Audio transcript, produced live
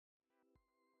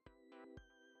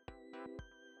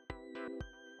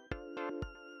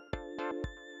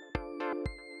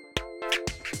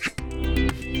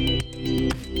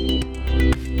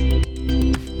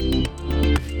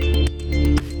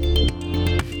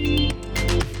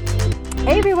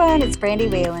everyone, it's Brandy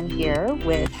Whalen here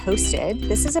with Hosted.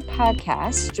 This is a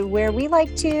podcast where we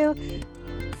like to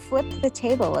flip the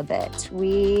table a bit.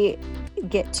 We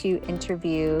get to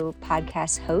interview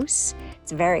podcast hosts.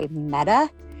 It's very meta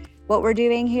what we're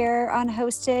doing here on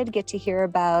Hosted. Get to hear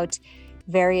about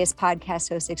various podcast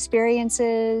host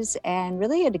experiences, and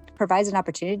really it provides an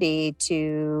opportunity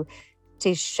to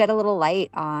shed a little light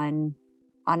on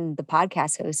the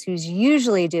podcast host who's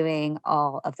usually doing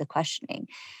all of the questioning.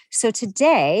 So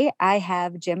today I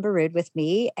have Jim Barrood with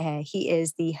me. He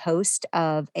is the host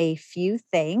of A Few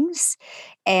Things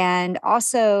and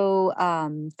also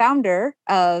founder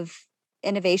of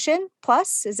Innovation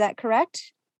Plus. Is that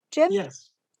correct, Jim? Yes.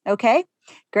 Okay,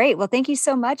 great. Well, thank you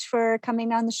so much for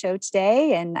coming on the show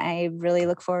today. And I really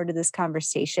look forward to this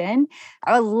conversation.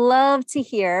 I would love to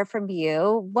hear from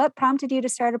you. What prompted you to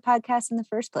start a podcast in the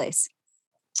first place?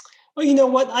 Well, you know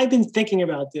what? I've been thinking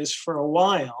about this for a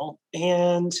while.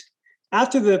 And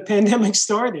after the pandemic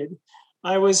started,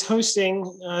 I was hosting,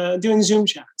 doing Zoom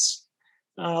chats,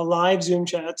 live Zoom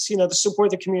chats, to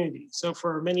support the community. So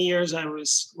for many years, I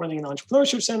was running an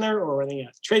entrepreneurship center or running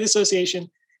a trade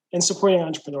association and supporting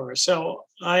entrepreneurs. So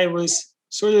I was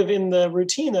sort of in the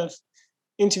routine of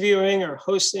interviewing or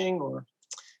hosting or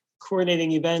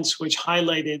coordinating events which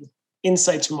highlighted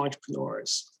insights from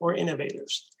entrepreneurs or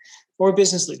innovators or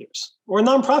business leaders or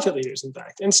nonprofit leaders, in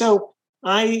fact. And so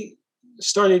I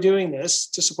started doing this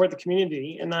to support the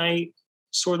community, and I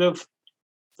sort of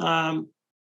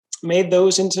made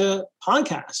those into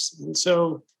podcasts. And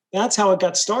so that's how it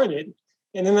got started.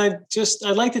 And then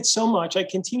I liked it so much, I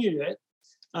continued it.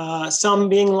 Some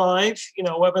being live,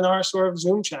 webinar sort of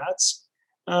Zoom chats,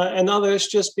 and others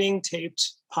just being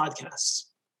taped podcasts.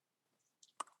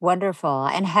 Wonderful.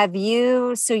 And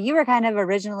so you were kind of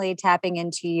originally tapping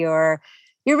into you're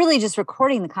really just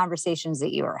recording the conversations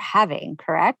that you were having,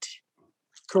 correct?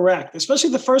 Correct. Especially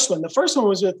the first one. The first one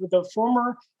was with the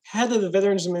former head of the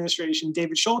Veterans Administration,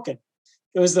 David Shulkin.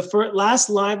 It was the last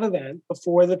live event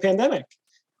before the pandemic,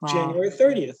 wow. January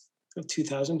 30th of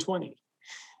 2020.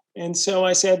 And so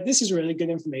I said, this is really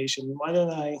good information. Why don't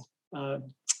I,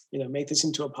 make this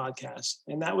into a podcast?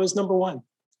 And that was number one.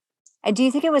 And do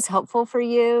you think it was helpful for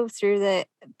you through the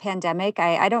pandemic?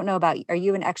 I don't know about, are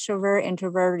you an extrovert,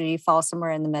 introvert, or do you fall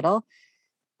somewhere in the middle?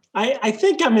 I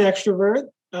think I'm an extrovert.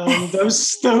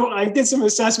 So I did some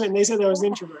assessment and they said I was an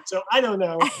introvert. So I don't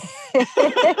know.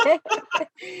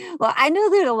 Well, I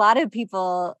know that a lot of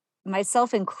people,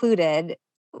 myself included,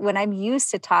 when I'm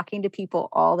used to talking to people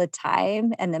all the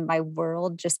time and then my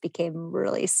world just became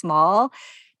really small,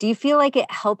 do you feel like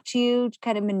it helped you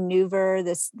kind of maneuver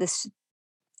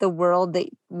the world that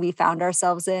we found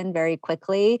ourselves in very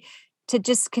quickly to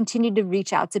just continue to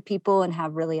reach out to people and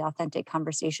have really authentic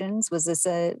conversations? Was this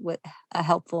a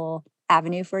helpful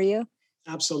avenue for you?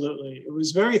 Absolutely. It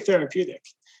was very therapeutic.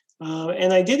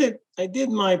 And I did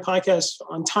my podcast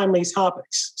on timely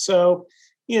topics. So,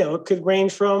 it could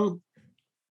range from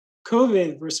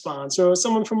COVID response or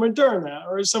someone from Moderna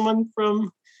or someone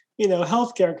from,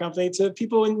 healthcare company to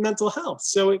people in mental health.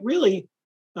 So it really,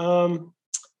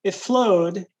 it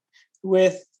flowed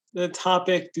with the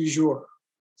topic du jour.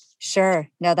 Sure.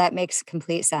 No, that makes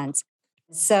complete sense.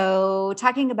 So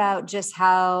talking about just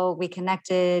how we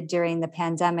connected during the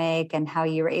pandemic and how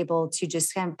you were able to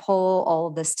just kind of pull all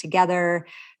of this together,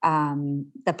 the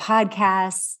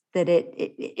podcast, that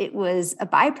it was a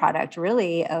byproduct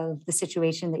really of the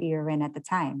situation that you were in at the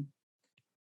time.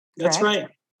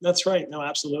 Correct? That's right. No,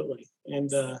 absolutely.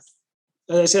 And as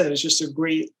I said, it was just a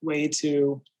great way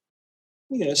to,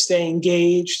 stay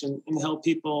engaged and help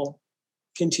people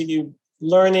continue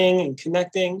learning and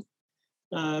connecting,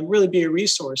 really be a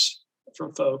resource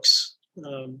for folks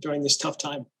during this tough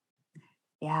time.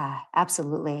 Yeah,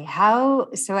 absolutely.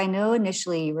 So I know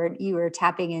initially you were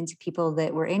tapping into people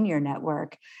that were in your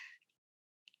network.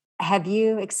 Have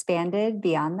you expanded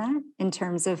beyond that in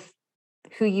terms of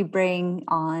who you bring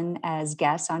on as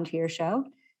guests onto your show?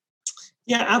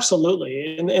 Yeah,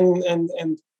 absolutely.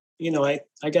 And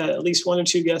I got at least one or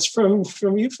two guests from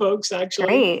you folks, actually.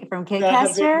 Great. From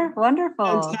KidCaster? Wonderful.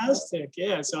 Fantastic.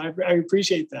 Yeah. So I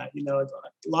appreciate that. A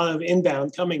lot of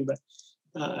inbound coming, but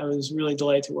I was really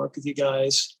delighted to work with you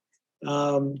guys.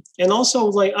 And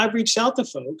also, I've reached out to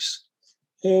folks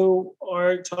who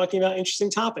are talking about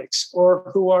interesting topics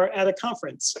or who are at a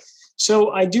conference.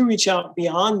 So I do reach out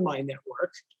beyond my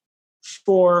network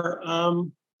for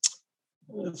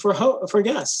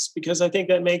guests, because I think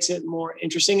that makes it more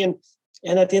interesting. And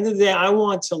at the end of the day, I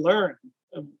want to learn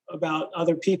about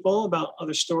other people, about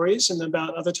other stories, and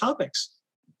about other topics.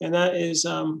 And that is,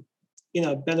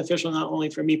 beneficial not only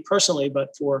for me personally,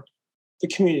 but for the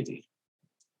community.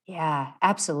 Yeah,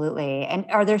 absolutely. And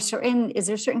is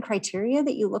there certain criteria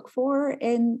that you look for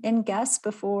in guests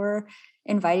before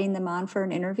inviting them on for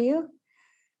an interview?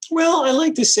 Well, I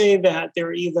like to say that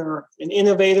they're either an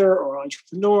innovator or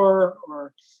entrepreneur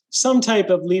or some type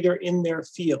of leader in their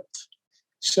field.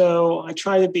 So I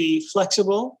try to be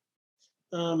flexible,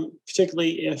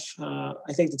 particularly if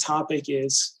I think the topic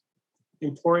is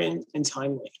important and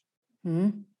timely.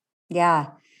 Mhm.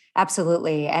 Yeah,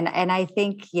 absolutely. And I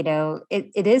think,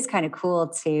 it is kind of cool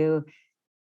to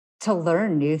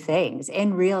learn new things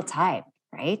in real time,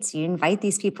 right? So you invite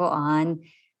these people on,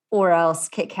 or else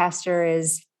Kitcaster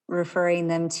is referring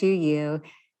them to you,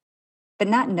 but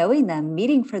not knowing them,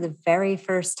 meeting for the very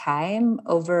first time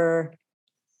over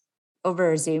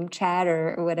a Zoom chat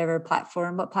or whatever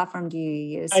platform. What platform do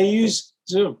you I use? use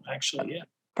Zoom, actually. Yeah.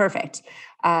 Perfect.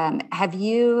 Have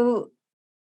you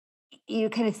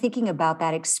kind of thinking about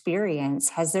that experience?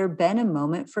 Has there been a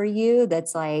moment for you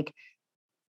that's like,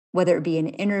 whether it be an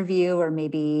interview or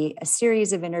maybe a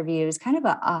series of interviews, kind of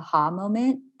a aha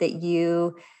moment that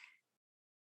you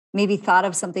maybe thought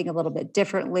of something a little bit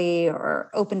differently or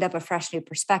opened up a fresh new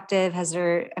perspective?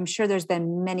 I'm sure there's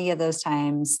been many of those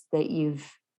times that you've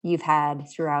had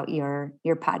throughout your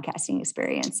podcasting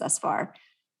experience thus far.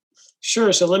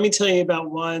 Sure. So let me tell you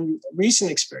about one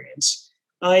recent experience.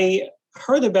 I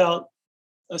heard about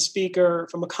a speaker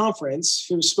from a conference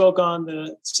who spoke on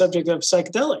the subject of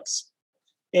psychedelics.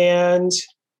 And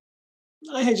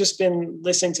I had just been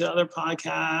listening to other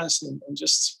podcasts and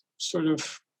just sort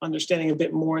of understanding a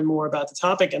bit more and more about the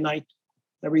topic. And I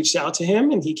reached out to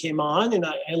him and he came on and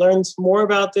I learned more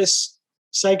about this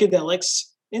psychedelics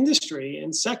industry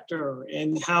and sector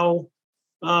and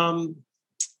um,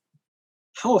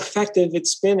 how effective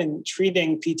it's been in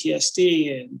treating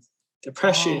PTSD and Yeah.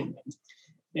 depression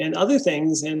and other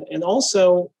things. And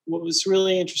also, what was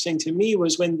really interesting to me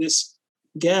was when this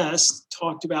guest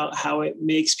talked about how it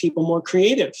makes people more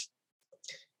creative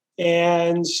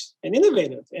and and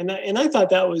innovative. And I thought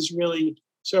that was really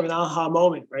sort of an aha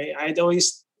moment, right? I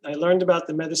learned about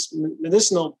the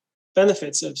medicinal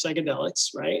benefits of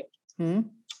psychedelics, right? Hmm?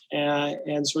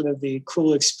 And sort of the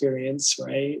cool experience,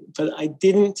 right? But I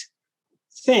didn't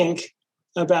think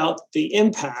about the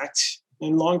impact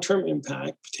and long-term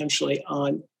impact potentially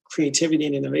on creativity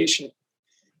and innovation.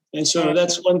 And so Very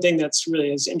that's one thing that's really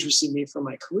has interested me for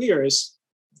my career is,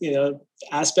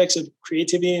 aspects of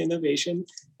creativity and innovation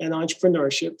and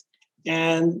entrepreneurship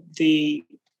and the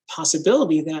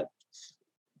possibility that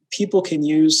people can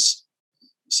use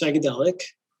psychedelic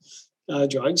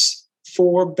drugs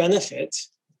for benefit,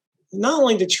 not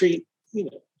only to treat,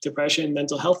 depression,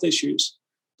 mental health issues,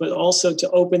 but also to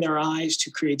open their eyes to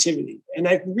creativity. And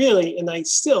I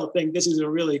still think this is a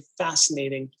really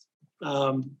fascinating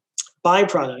um,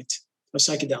 byproduct of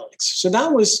psychedelics. So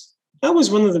that was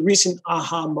one of the recent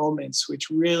aha moments,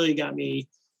 which really got me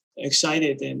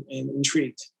excited and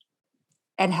intrigued.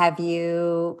 And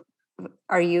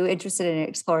are you interested in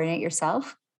exploring it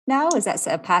yourself now? Is that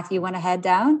a path you want to head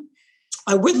down?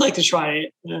 I would like to try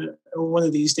it one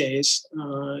of these days,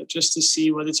 just to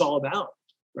see what it's all about,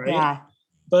 right? Yeah.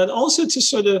 But also to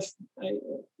sort of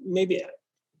maybe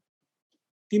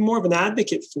be more of an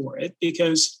advocate for it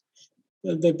because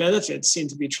the benefits seem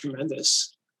to be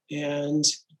tremendous. And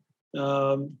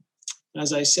um,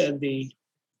 as I said, the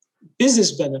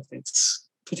business benefits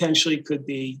potentially could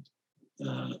be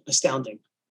astounding.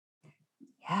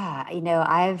 Yeah,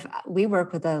 we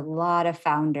work with a lot of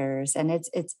founders and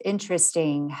it's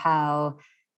interesting how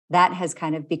that has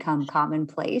kind of become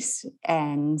commonplace.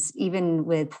 And even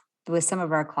with some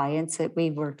of our clients that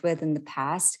we've worked with in the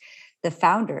past, the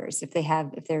founders, if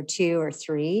they're two or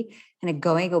three, kind of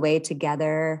going away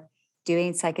together,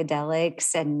 doing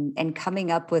psychedelics and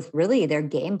coming up with really their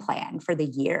game plan for the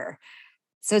year.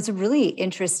 So it's really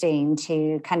interesting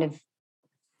to kind of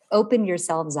open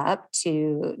yourselves up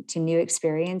to new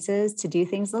experiences, to do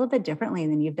things a little bit differently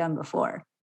than you've done before.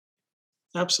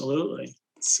 Absolutely,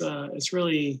 it's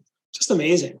really just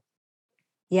amazing.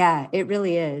 Yeah, it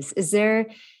really is. Is there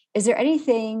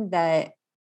anything that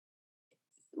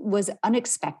was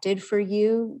unexpected for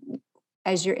you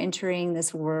as you're entering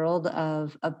this world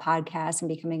of podcasts and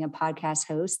becoming a podcast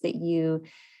host that you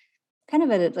kind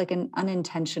of like an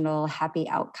unintentional happy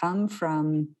outcome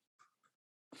from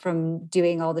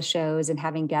doing all the shows and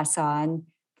having guests on?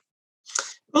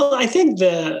 Well, I think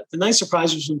the nice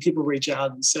surprise was when people reach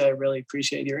out and say, "I really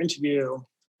appreciate your interview.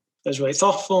 It was really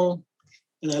thoughtful,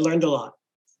 and I learned a lot."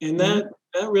 And Mhm.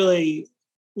 that really,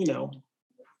 you know,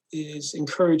 is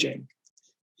encouraging,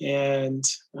 and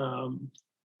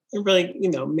it really,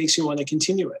 makes you want to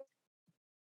continue it.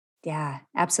 Yeah,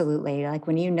 absolutely. Like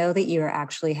when you know that you're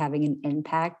actually having an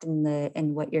impact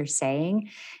in what you're saying.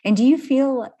 And do you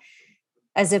feel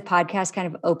as if podcasts kind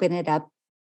of open it up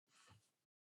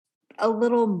a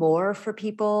little more for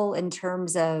people in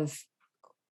terms of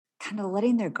kind of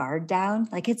letting their guard down?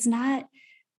 Like it's not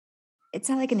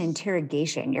like an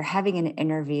interrogation. You're having an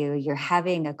interview, you're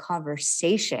having a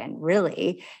conversation,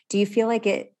 really. Do you feel like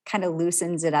it kind of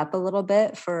loosens it up a little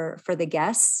bit for the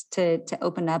guests to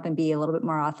open up and be a little bit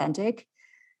more authentic?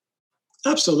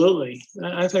 Absolutely.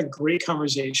 I've had great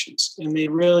conversations and they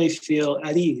really feel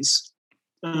at ease.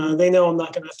 Mhm. They know I'm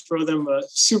not going to throw them a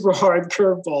super hard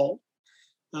curveball,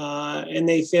 and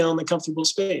they feel in a comfortable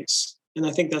space. And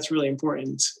I think that's really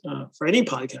important for any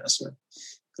podcaster,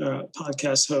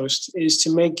 podcast host, is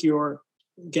to make your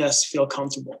guests feel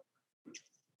comfortable.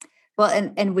 Well,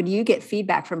 and when you get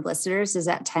feedback from listeners, does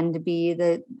that tend to be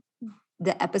the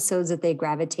episodes that they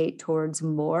gravitate towards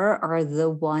more are the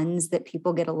ones that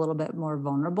people get a little bit more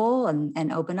vulnerable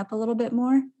and open up a little bit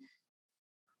more?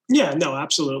 Yeah, no,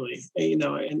 absolutely. And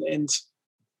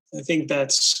I think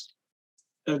that's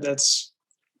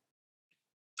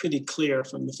pretty clear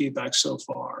from the feedback so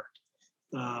far.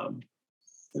 Um,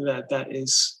 that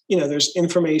is, there's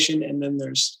information, and then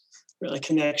there's really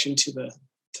connection to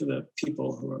the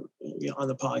people who are on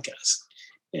the podcast.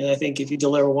 And I think if you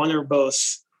deliver one or both,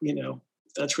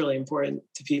 that's really important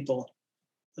to people.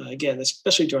 Again,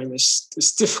 especially during this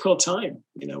difficult time,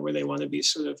 where they want to be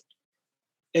sort of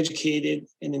educated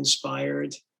and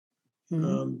inspired,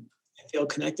 Mhm. and feel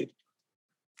connected.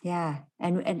 Yeah.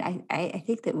 And I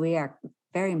think that we are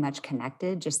very much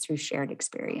connected just through shared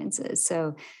experiences.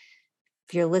 So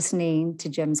if you're listening to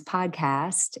Jim's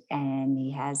podcast and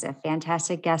he has a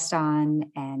fantastic guest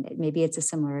on, and maybe it's a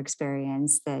similar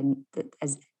experience, then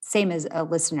as same as a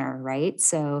listener, right?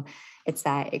 So it's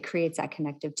that it creates that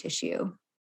connective tissue,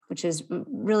 which is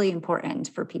really important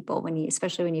for people when you,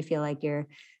 especially when you feel like you're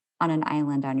on an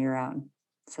island on your own.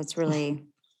 So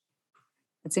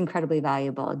it's incredibly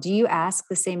valuable. Do you ask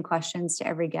the same questions to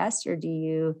every guest, or do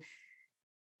you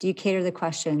cater the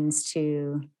questions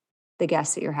to the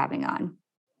guests that you're having on?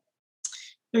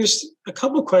 There's a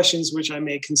couple questions which I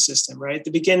make consistent, right? The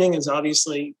beginning is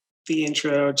obviously the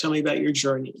intro. Tell me about your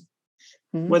journey,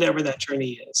 Mhm. whatever that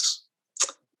journey is.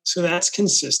 So that's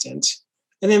consistent.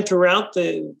 And then throughout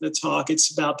the talk,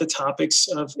 it's about the topics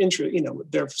of interest,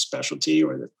 their specialty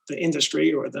or the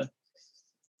industry or the,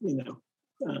 you know,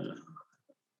 uh,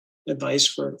 advice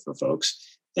for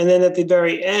folks. And then at the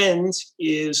very end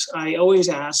is I always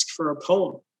ask for a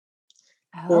poem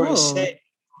or a Oh, say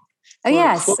oh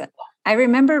or a quote. yes. I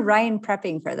remember Ryan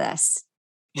prepping for this.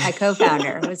 My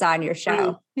co-founder was on your Right,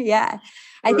 show. Yeah.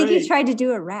 I think you right. tried to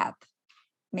do a rap,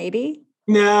 maybe.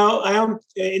 No, I don't.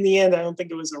 In the end, I don't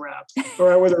think it was a rap,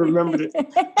 or I would have remembered it.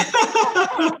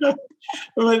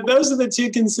 But those are the two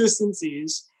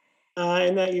consistencies,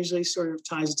 and that usually sort of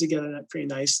ties it together pretty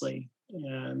nicely.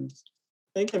 And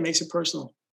I think it makes it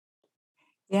personal.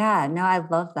 Yeah, no, I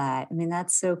love that. I mean,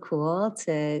 that's so cool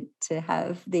to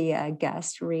have the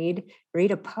guest read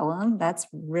a poem. That's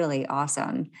really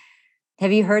awesome.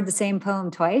 Have you heard the same poem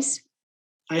twice?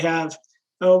 I have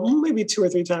maybe two or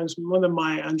three times. One of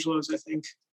my Angelos, I think,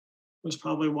 was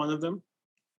probably one of them.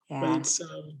 But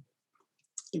Yeah.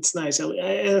 it's nice.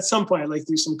 At some point, I'd like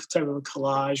to do some type of a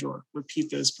collage or repeat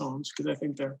those poems because I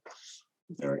think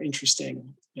they're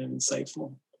interesting and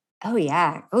insightful. Oh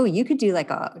yeah. Oh, you could do like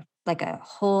a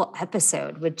whole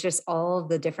episode with just all of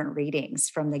the different readings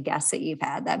from the guests that you've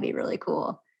had. That'd be really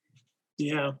cool.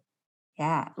 Yeah.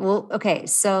 Yeah. Well, okay.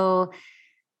 So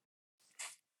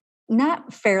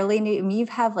not fairly new. I mean, you've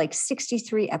had like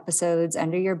 63 episodes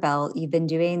under your belt. You've been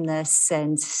doing this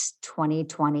since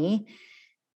 2020.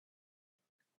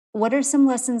 What are some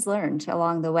lessons learned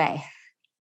along the way?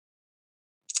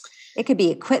 It could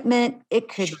be equipment, it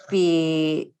could Sure.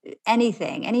 be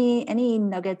anything, any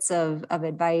nuggets of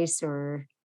advice or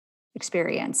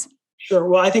experience. Sure.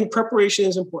 Well, I think preparation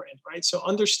is important, right? So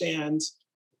understand,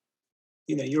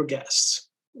 your guests.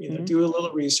 Mhm. Do a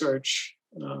little research,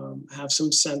 have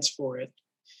some sense for it,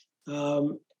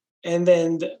 um, and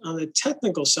then on the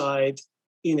technical side,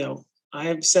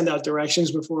 I send out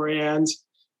directions beforehand.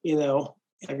 You know,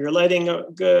 have your lighting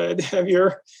good, have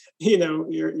your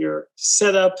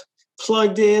setup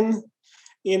plugged in.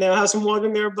 Have some water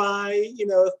nearby.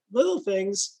 Little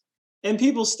things. And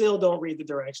people still don't read the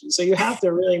directions. So you have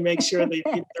to really make sure they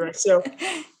read the directions. So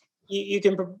you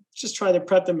can just try to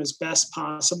prep them as best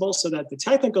possible so that the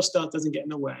technical stuff doesn't get in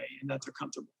the way and that they're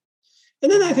comfortable.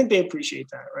 And then I Yeah. think they appreciate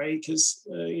that, right? Because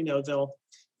they'll,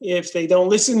 if they don't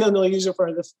listen, then they'll use it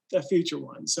for the future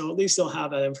one. So at least they'll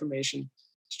have that information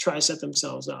to try to set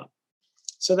themselves up.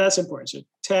 So that's important. So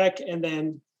tech, and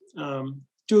then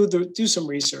do some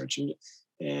research,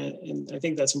 and I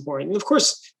think that's important. And of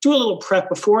course, do a little prep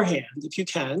beforehand if you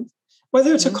can,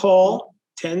 whether it's a call,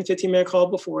 10, 15-minute call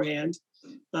beforehand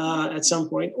at some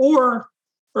point, or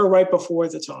right before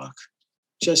the talk,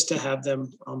 just to have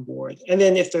them on board. And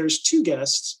then if there's two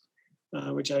guests,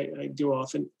 which I do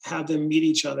often, have them meet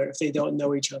each other if they don't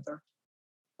know each other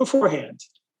beforehand.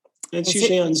 And it's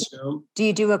usually on Zoom. Do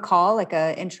you do a call, like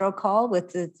an intro call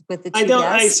with the two I don't.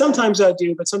 guests? Sometimes I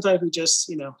do, but sometimes we just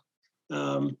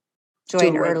join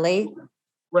early.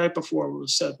 Right before we'll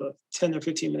set up a 10 or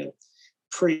 15-minute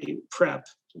prep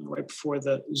right before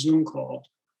the Zoom call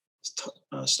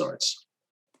starts.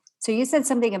 So you said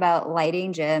something about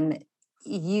lighting, Jim.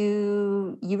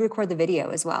 You record the video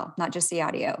as well, not just the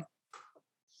audio.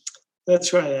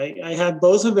 That's right. I have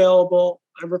both available.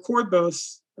 I record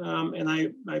both, and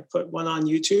I put one on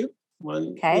YouTube,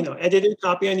 edited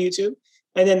copy on YouTube,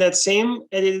 and then that same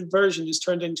edited version is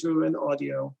turned into an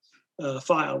audio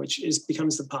file, which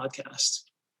becomes the podcast.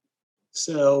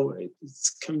 So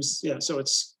so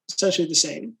it's essentially the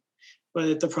same,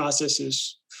 but the process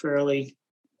is fairly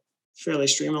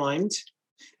streamlined.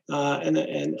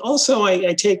 And also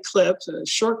I take clips, a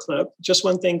short clip, just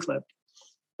one thing clip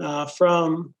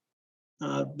from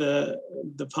the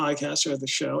podcast or the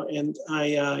show, and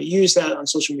I use that on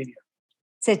social media.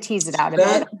 To tease it out a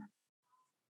bit.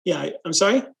 Yeah, I'm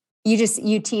sorry.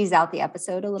 You tease out the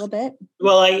episode a little bit.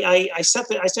 Well, I set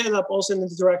it up also in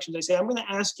the directions. I say, I'm going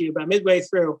to ask you about midway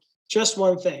through just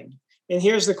one thing, and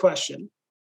here's the question.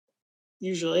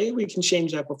 Usually we can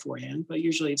change that beforehand, but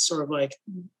usually it's sort of like,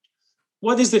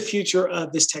 what is the future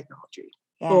of this technology?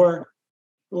 Yeah. Or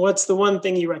what's the one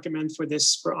thing you recommend for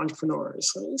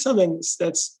entrepreneurs? Something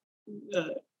that's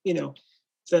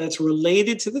that's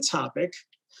related to the topic,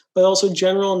 but also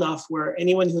general enough where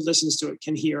anyone who listens to it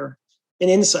can hear an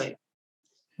insight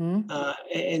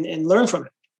and learn from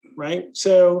it, right?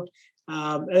 So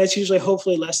and it's usually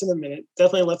hopefully less than a minute,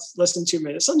 definitely less than 2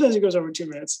 minutes. Sometimes it goes over 2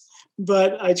 minutes,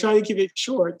 but I try to keep it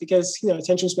short because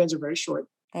attention spans are very short.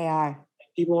 They are.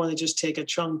 People want to just take a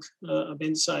chunk of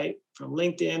insight from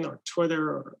LinkedIn or Twitter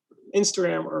or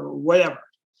Instagram or whatever.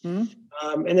 And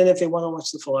then if they want to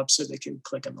watch the full episode, they can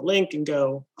click on the link and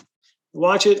go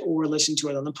watch it or listen to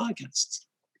it on the podcast.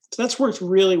 So that's worked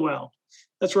really well.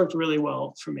 That's worked really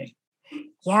well for me.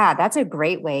 Yeah, that's a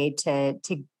great way to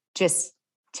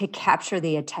capture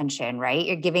the attention, right?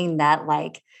 You're giving that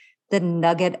like the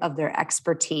nugget of their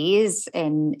expertise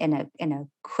in a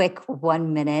quick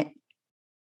 1 minute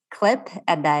clip,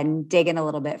 and then dig in a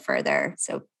little bit further.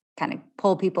 So kind of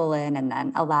pull people in and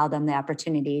then allow them the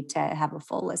opportunity to have a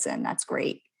full listen. That's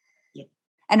great. Yeah.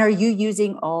 And are you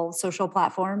using all social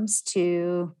platforms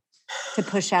to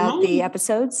push out the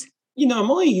episodes? I'm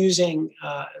only using,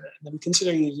 I'm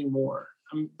considering using more.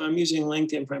 I'm using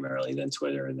LinkedIn primarily, then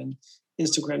Twitter, and then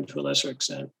Instagram to a lesser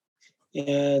extent.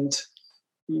 And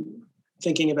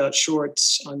thinking about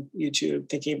shorts on YouTube,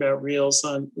 thinking about reels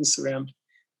on Instagram,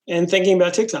 and thinking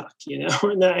about TikTok.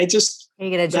 And I just... Are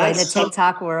you going to join the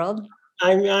TikTok world?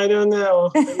 I don't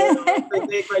know. I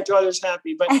make my daughters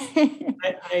happy, but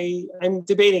I'm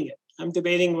debating it. I'm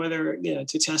debating whether,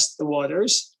 to test the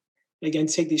waters. Again,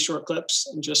 take these short clips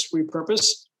and just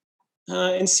repurpose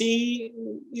and see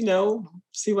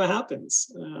what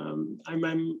happens. I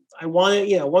want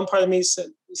it. One part of me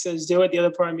says do it. The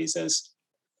other part of me says,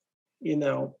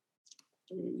 you're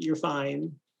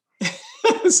fine.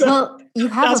 So well,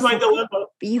 that's my dilemma.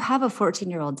 You have a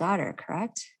 14-year-old daughter,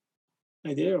 correct?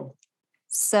 I do.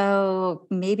 So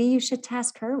maybe you should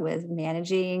task her with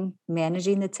managing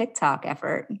the TikTok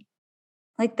effort.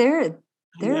 Like they're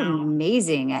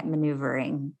amazing at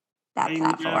maneuvering that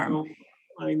platform.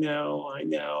 I know.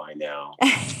 A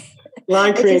lot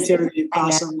of creativity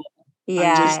possible.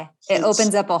 Yeah, it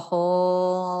opens up a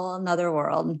whole another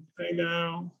world. I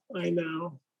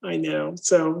know.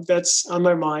 So that's on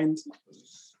my mind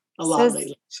a lot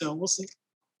lately. So we'll see.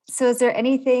 So is there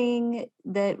anything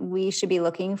that we should be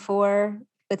looking for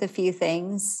with a few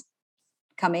things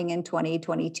coming in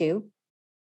 2022?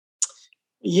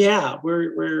 Yeah,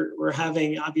 we're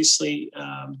having obviously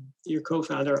your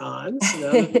co-founder on, so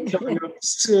that'll be coming up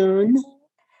soon.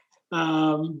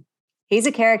 He's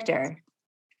a character.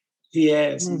 He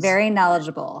is. He's very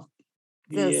knowledgeable.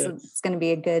 It's going to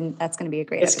be a great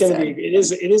episode. It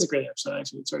is a great episode,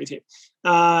 actually. It's already taped.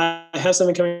 I have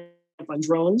something coming up on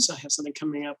drones. I have something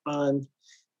coming up on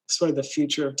sort of the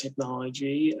future of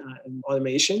technology and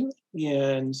automation.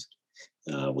 And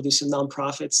we'll do some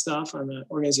nonprofit stuff on an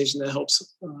organization that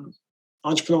helps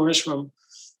entrepreneurs from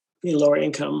lower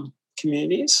income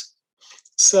communities.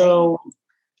 So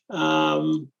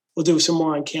We'll do some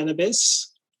more on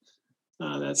cannabis.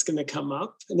 That's going to come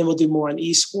up. And then we'll do more on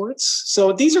esports.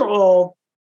 So these are all,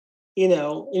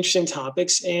 interesting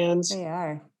topics. And They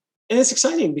are. And it's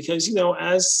exciting because,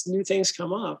 as new things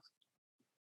come up,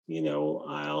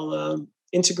 I'll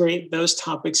integrate those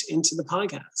topics into the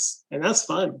podcast. And that's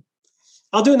fun.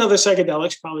 I'll do another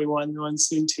psychedelics, probably one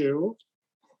soon too.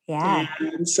 Yeah.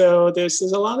 And so there's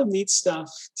a lot of neat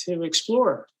stuff to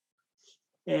explore.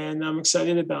 And I'm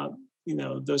excited about,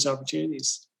 those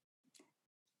opportunities.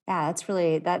 Yeah,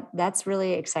 that's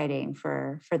really exciting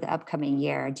for the upcoming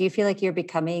year. Do you feel like you're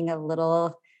becoming a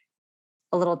little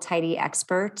tidy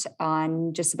expert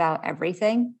on just about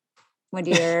everything when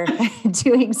you're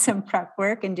doing some prep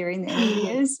work and during the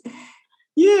interviews?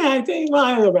 Yeah, I think,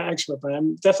 I don't know about expert, but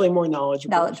I'm definitely more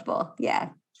knowledgeable. Yeah.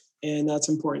 And that's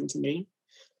important to me.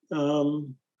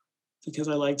 Because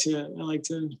I like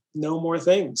to know more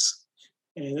things.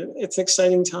 And it's an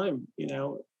exciting time,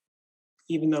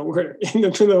 even though we're in the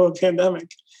middle of a pandemic,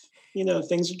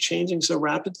 things are changing so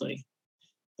rapidly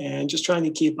and just trying to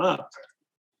keep up.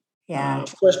 Yeah.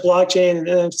 Of course, blockchain and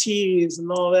NFTs and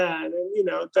all that.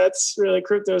 And, that's really,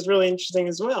 crypto is really interesting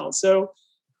as well. So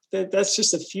that's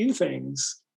just a few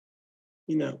things,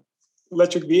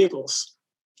 electric vehicles,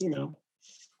 Yeah.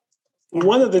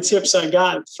 One of the tips I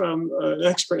got from an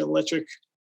expert in electric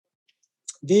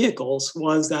vehicles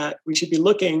was that we should be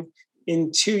looking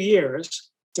in 2 years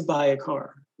to buy a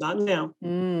car. Not now.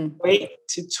 Wait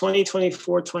to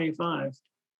 2024, 25,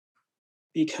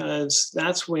 because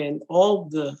that's when all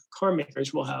the car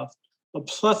makers will have a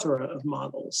plethora of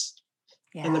models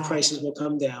and the prices will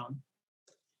come down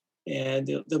and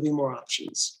there'll be more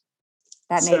options.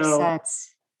 That makes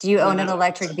sense. Do you own an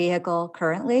electric vehicle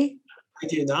currently? I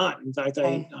do not. In fact,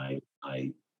 I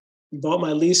bought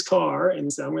my lease car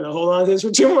and said, I'm going to hold on to this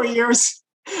for 2 more years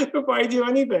before I do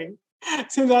anything.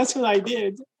 So that's what I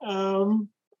did,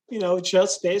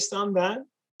 just based on that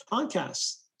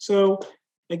podcast. So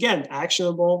again,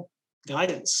 actionable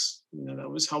guidance, that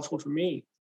was helpful for me.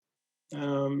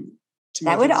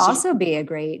 That would also be a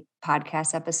great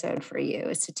podcast episode for you,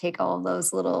 is to take all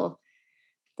those little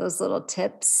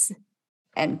tips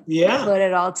and put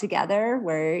it all together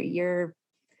where you're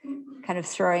kind of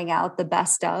throwing out the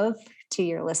best of to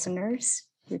your listeners,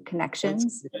 your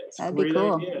connections. That'd be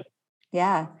cool. Idea.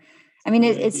 Yeah. I mean,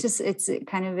 it's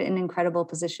kind of an incredible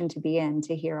position to be in,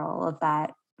 to hear all of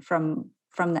that from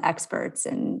the experts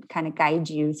and kind of guide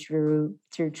you through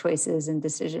choices and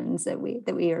decisions that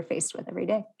we are faced with every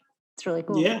day. It's really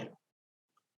cool. Yeah.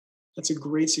 That's a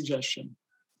great suggestion.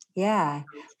 Yeah.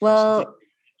 Well,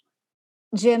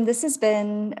 Jim, this has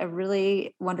been a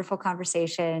really wonderful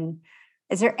conversation.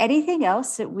 Is there anything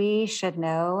else that we should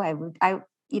know?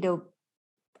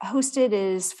 Hosted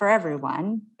is for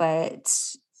everyone, but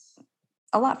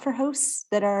a lot for hosts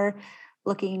that are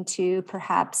looking to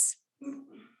perhaps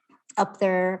up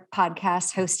their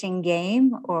podcast hosting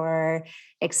game or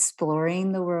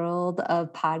exploring the world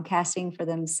of podcasting for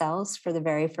themselves for the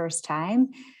very first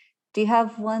time. Do you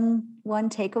have one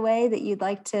takeaway that you'd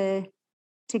like to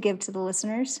give to the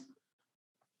listeners?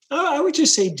 I would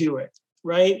just say do it,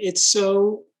 right? It's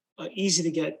so easy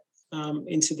to get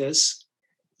into this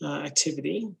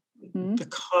activity. Mm-hmm. The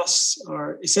costs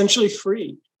are essentially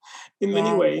free in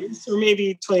many ways, or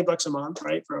maybe $20 a month,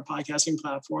 right, for a podcasting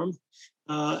platform.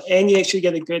 And you actually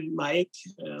get a good mic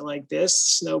like this,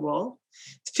 Snowball.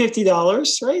 It's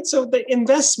 $50, right? So the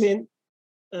investment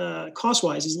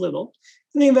cost-wise is little.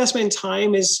 And the investment in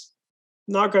time is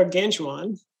not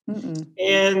gargantuan. Mm-mm.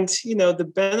 And, the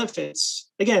benefits,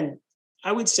 again,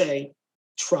 I would say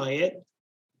try it.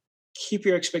 Keep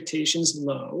your expectations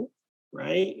low,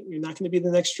 right? You're not going to be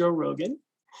the next Joe Rogan.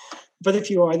 But if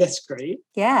you are, that's great.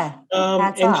 Yeah.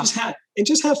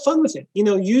 Just have fun with it.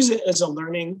 Use it as a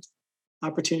learning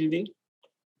opportunity,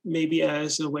 maybe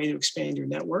as a way to expand your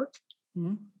network,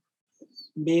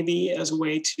 maybe as a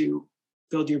way to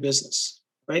build your business,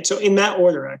 right? So in that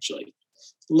order, actually,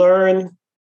 learn,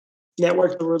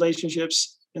 network the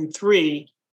relationships, and 3,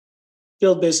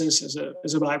 build business as a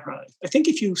byproduct. I think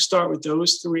if you start with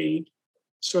those 3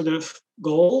 sort of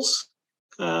goals,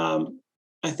 I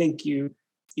think you'll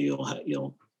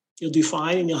do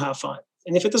fine and you'll have fun.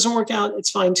 And if it doesn't work out,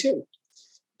 it's fine too.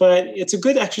 But it's a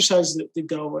good exercise to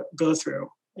go through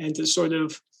and to sort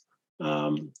of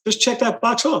just check that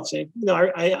box off. Say,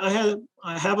 I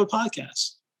have a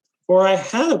podcast, or I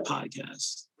had a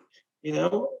podcast,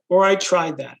 or I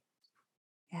tried that.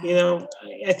 Yeah.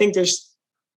 I think it's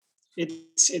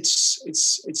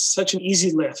such an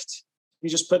easy lift. You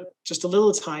just put just a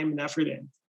little time and effort in.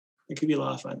 It could be a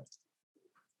lot of fun.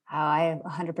 Oh, I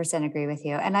 100% agree with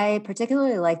you. And I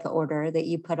particularly like the order that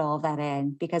you put all of that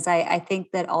in, because I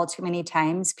think that all too many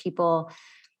times people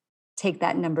take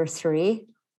that number 3,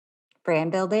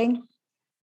 brand building,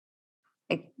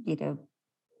 you know,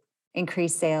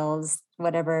 increase sales,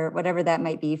 whatever that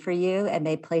might be for you, and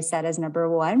they place that as number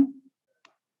 1.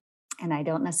 And I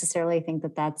don't necessarily think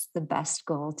that that's the best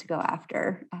goal to go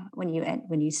after when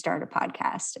you start a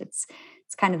podcast. It's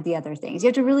kind of the other things. You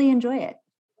have to really enjoy it.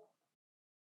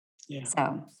 Yeah.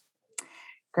 So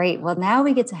great. Well, now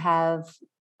we get to have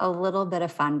a little bit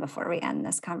of fun before we end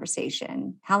this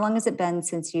conversation. How long has it been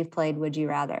since you've played Would You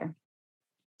Rather?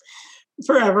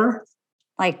 Forever.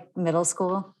 Like middle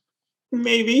school?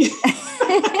 Maybe.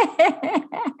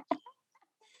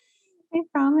 I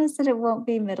promise that it won't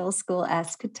be middle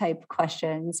school-esque type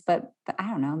questions, but I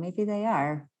don't know, maybe they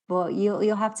are. Well,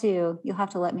 you'll have to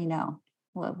let me know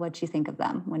what you think of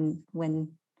them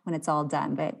when it's all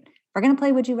done. But we're gonna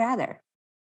play Would You Rather.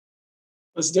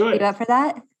 Let's do it. You up for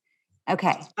that?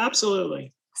 Okay.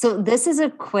 Absolutely. So this is a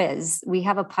quiz. We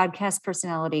have a podcast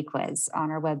personality quiz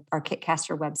on our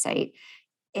Kitcaster website.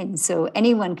 And so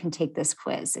anyone can take this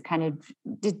quiz. It kind of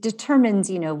determines,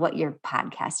 what your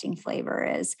podcasting flavor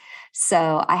is.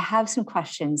 So I have some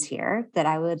questions here that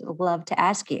I would love to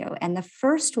ask you. And the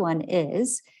first one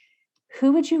is,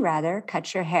 who would you rather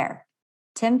cut your hair?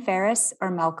 Tim Ferriss or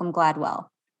Malcolm Gladwell?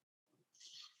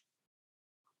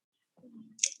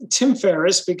 Tim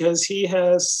Ferriss, because he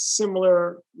has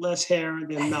similar less hair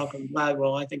than Malcolm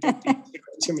Gladwell. I think it'd be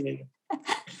intimidating.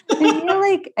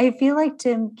 I feel like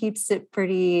Tim keeps it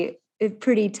pretty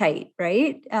tight,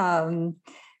 right?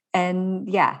 And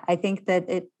yeah, I think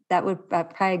that would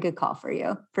probably a good call for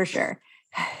you, for sure.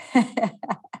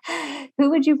 Who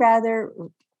would you rather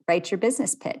write your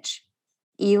business pitch?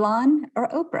 Elon or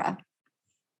Oprah?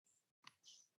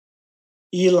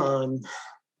 Elon.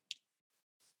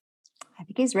 I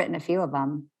think he's written a few of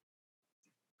them.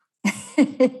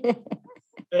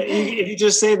 If you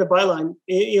just say the byline,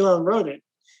 Elon wrote it.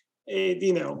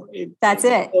 That's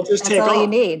it. Just That's all you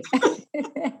need.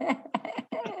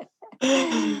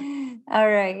 All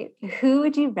right. Who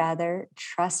would you rather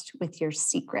trust with your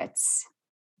secrets?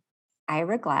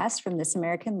 Ira Glass from This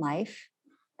American Life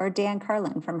or Dan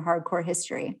Carlin from Hardcore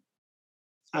History?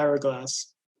 Ira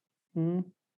Glass.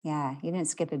 Yeah, you didn't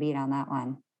skip a beat on that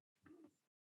one.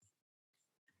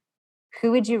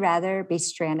 Who would you rather be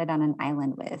stranded on an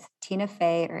island with? Tina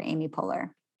Fey or Amy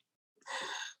Poehler?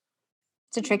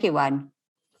 It's a tricky one.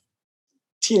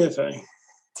 Tina Fey.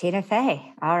 Tina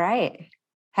Fey. All right.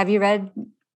 Have you read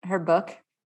her book?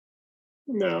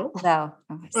 No. No.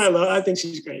 I think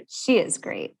she's great. She is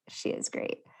great.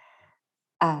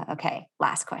 Okay.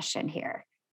 Last question here.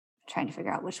 I'm trying to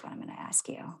figure out which one I'm going to ask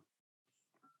you.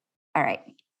 All right.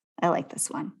 I like this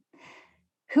one.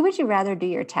 Who would you rather do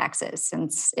your taxes,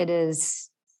 since it is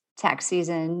tax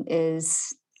season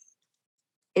is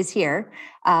here?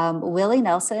 Willie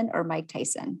Nelson or Mike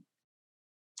Tyson?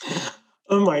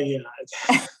 Oh my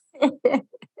God.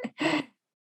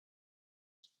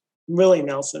 Willie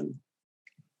Nelson.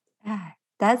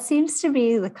 That seems to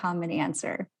be the common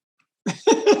answer.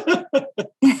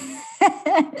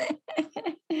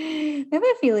 I have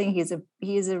a feeling he's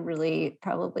a really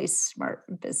probably smart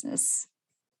business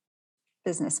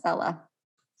fella.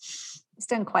 He's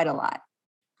done quite a lot.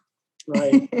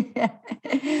 Right.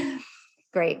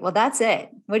 Great. Well, that's it.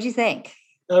 What'd you think?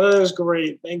 Oh, that was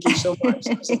great. Thank you so much.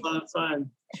 It was a lot of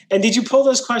fun. And did you pull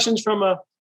those questions from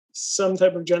some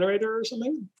type of generator or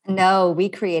something? No, we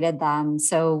created them.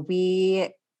 So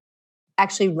Ryan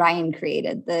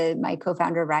created my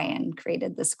co-founder Ryan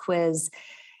created this quiz,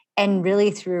 and really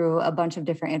through a bunch of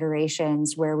different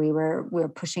iterations where we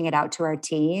were pushing it out to our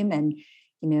team. And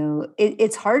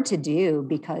it's hard to do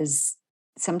because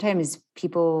sometimes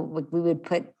people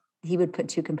he would put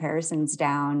 2 comparisons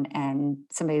down and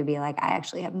somebody would be like, I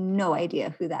actually have no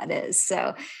idea who that is.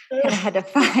 So I had to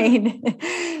find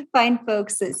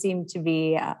folks that seemed to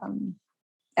be,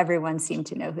 everyone seemed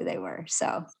to know who they were.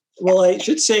 So. Well, I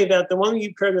should say that the one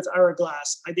you paired with Ira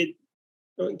Glass, I did.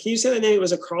 Can you say the name?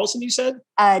 Was it Carlson, you said?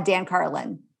 Dan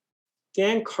Carlin.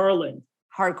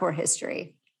 Hardcore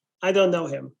History. I don't know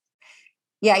him.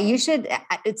 Yeah, you should.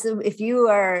 If you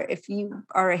are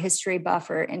a history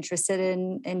buff or interested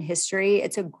in history,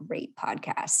 it's a great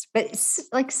podcast. But it's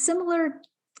like similar,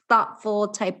 thoughtful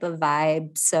type of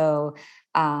vibe. So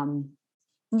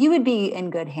you would be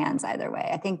in good hands either way.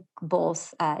 I think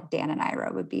both Dan and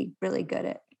Ira would be really good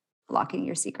at locking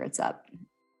your secrets up.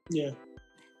 Yeah.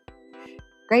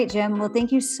 Great, Jim. Well,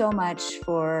 thank you so much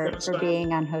for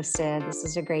being on Hosted. This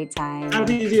is a great time.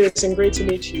 Happy to do this, and great to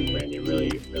meet you, Brandy. It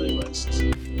really, really was.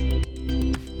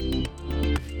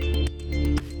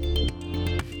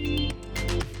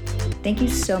 Thank you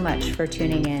so much for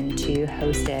tuning in to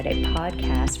Hosted, a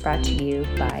podcast brought to you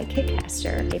by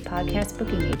Kitcaster, a podcast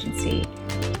booking agency.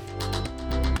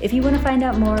 If you want to find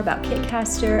out more about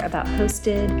Kitcaster, about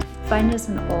Hosted, find us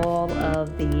on all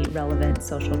of the relevant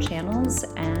social channels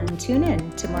and tune in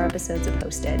to more episodes of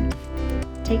Hosted.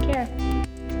 Take care.